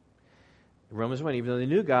 Romans 1, even though they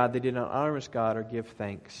knew God, they did not honor His God or give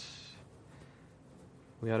thanks.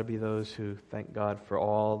 We ought to be those who thank God for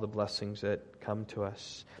all the blessings that come to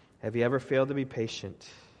us. Have you ever failed to be patient?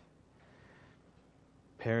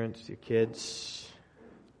 Parents, your kids.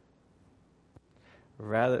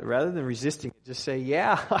 Rather than resisting it, just say,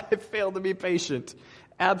 yeah, I failed to be patient.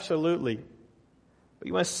 Absolutely. But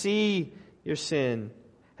you must see your sin.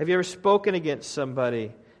 Have you ever spoken against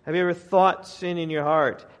somebody? Have you ever thought sin in your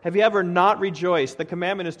heart? Have you ever not rejoiced? The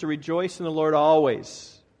commandment is to rejoice in the Lord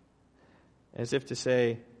always. As if to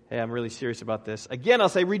say, hey, I'm really serious about this. Again, I'll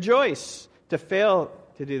say rejoice. To fail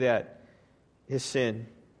to do that is sin.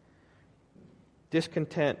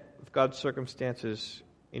 Discontent with God's circumstances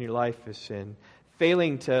in your life is sin.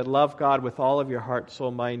 Failing to love God with all of your heart, soul,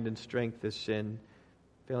 mind, and strength is sin.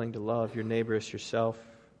 Failing to love your neighbor as yourself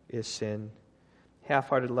is sin.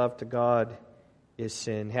 Half-hearted love to God is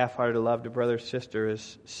sin. Half-hearted love to brother or sister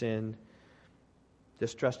is sin.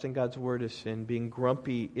 Distrusting God's word is sin. Being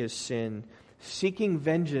grumpy is sin. Seeking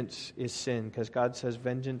vengeance is sin, because God says,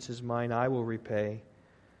 vengeance is mine, I will repay.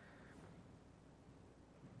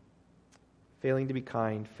 Failing to be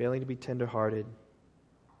kind, failing to be tender-hearted,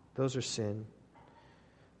 those are sin.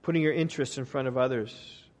 Putting your interests in front of others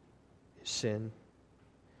is sin.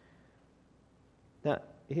 Now,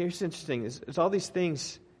 here's interesting. It's all these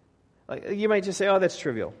things. Like, you might just say, oh, that's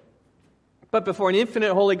trivial. But before an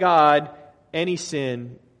infinite holy God, any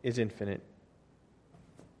sin is infinite.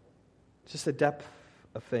 It's just the depth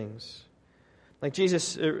of things. Like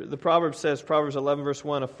Jesus, the proverb says, Proverbs 11, verse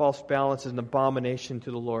 1, a false balance is an abomination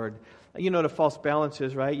to the Lord. You know what a false balance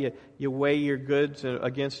is, right? You weigh your goods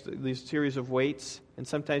against these series of weights, and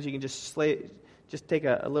sometimes you can just take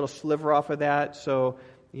a little sliver off of that. So,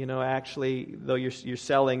 actually, though you're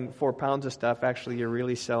selling 4 pounds of stuff, actually you're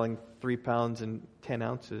really selling 3 pounds and 10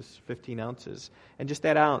 ounces, 15 ounces. And just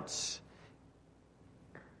that ounce.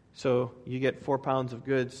 So you get 4 pounds of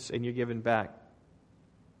goods and you're giving back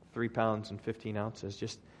 3 pounds and 15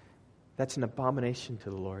 ounces. That's an abomination to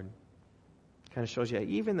the Lord. Kind of shows you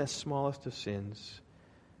even the smallest of sins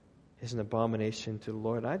is an abomination to the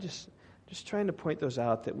Lord. I just trying to point those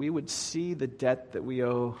out, that we would see the debt that we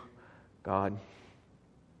owe God.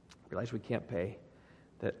 Realize we can't pay,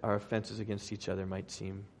 that our offenses against each other might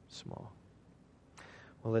seem small.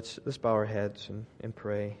 Well, let's bow our heads and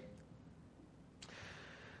pray.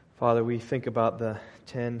 Father, we think about the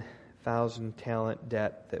 10,000 talent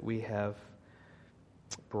debt that we have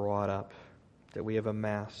brought up, that we have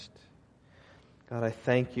amassed. God, I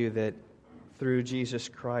thank you that through Jesus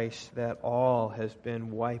Christ that all has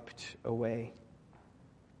been wiped away.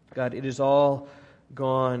 God, it is all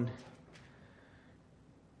gone.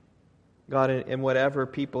 God, and whatever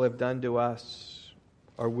people have done to us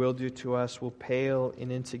or will do to us will pale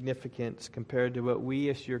in insignificance compared to what we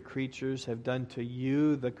as your creatures have done to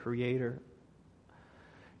you, the Creator.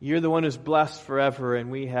 You're the one who's blessed forever,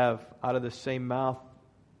 and we have out of the same mouth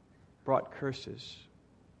brought curses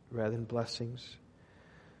rather than blessings.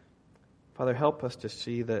 Father, help us to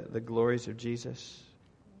see the glories of Jesus.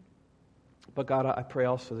 But God, I pray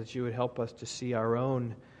also that you would help us to see our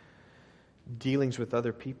own dealings with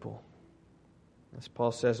other people. As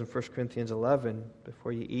Paul says in 1 Corinthians 11,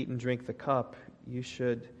 before you eat and drink the cup, you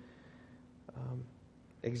should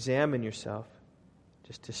examine yourself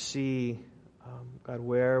just to see, God,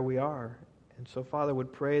 where we are. And so, Father,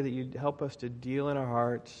 would pray that you'd help us to deal in our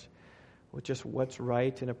hearts with just what's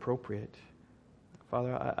right and appropriate.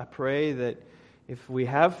 Father, I pray that if we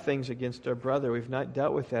have things against our brother, we've not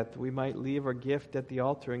dealt with that we might leave our gift at the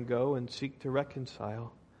altar and go and seek to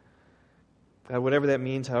reconcile. God, whatever that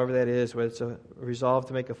means, however that is, whether it's a resolve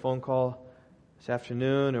to make a phone call this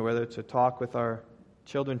afternoon, or whether it's a talk with our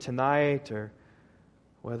children tonight, or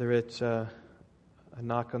whether it's a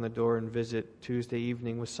knock on the door and visit Tuesday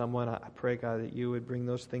evening with someone, I pray, God, that you would bring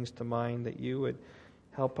those things to mind, that you would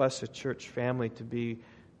help us, a church family, to be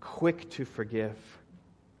quick to forgive.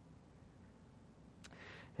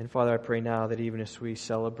 And Father, I pray now that even as we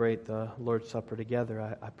celebrate the Lord's Supper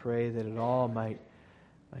together, I pray that it all might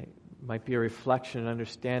be a reflection and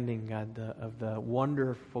understanding, God, of the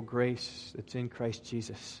wonderful grace that's in Christ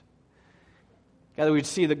Jesus. God, that we'd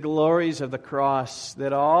see the glories of the cross,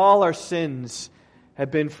 that all our sins have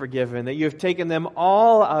been forgiven, that you have taken them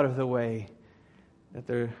all out of the way, that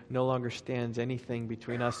there no longer stands anything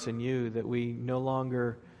between us and you, that we no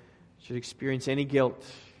longer should experience any guilt.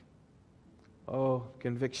 Oh,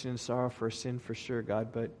 conviction and sorrow for sin for sure,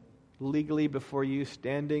 God, but legally before you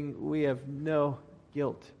standing, we have no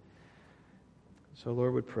guilt. So,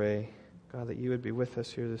 Lord, would pray, God, that you would be with us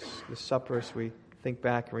here this supper as we think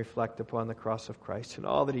back and reflect upon the cross of Christ and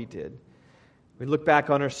all that He did. We look back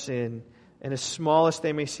on our sin, and as small as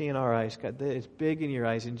they may seem in our eyes, God, it's big in your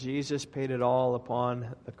eyes, and Jesus paid it all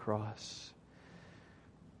upon the cross.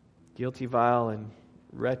 Guilty, vile, and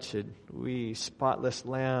wretched, spotless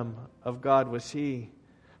Lamb of God was He.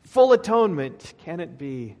 Full atonement, can it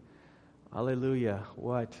be? Hallelujah,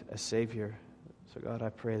 what a Savior. So God, I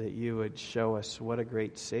pray that you would show us what a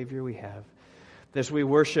great Savior we have. As we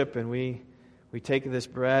worship and we take this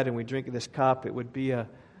bread and we drink this cup, it would be an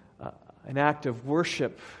act of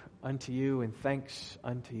worship unto you and thanks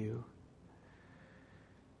unto you.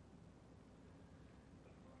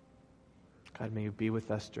 God, may you be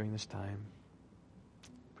with us during this time.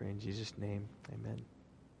 I pray in Jesus' name, amen.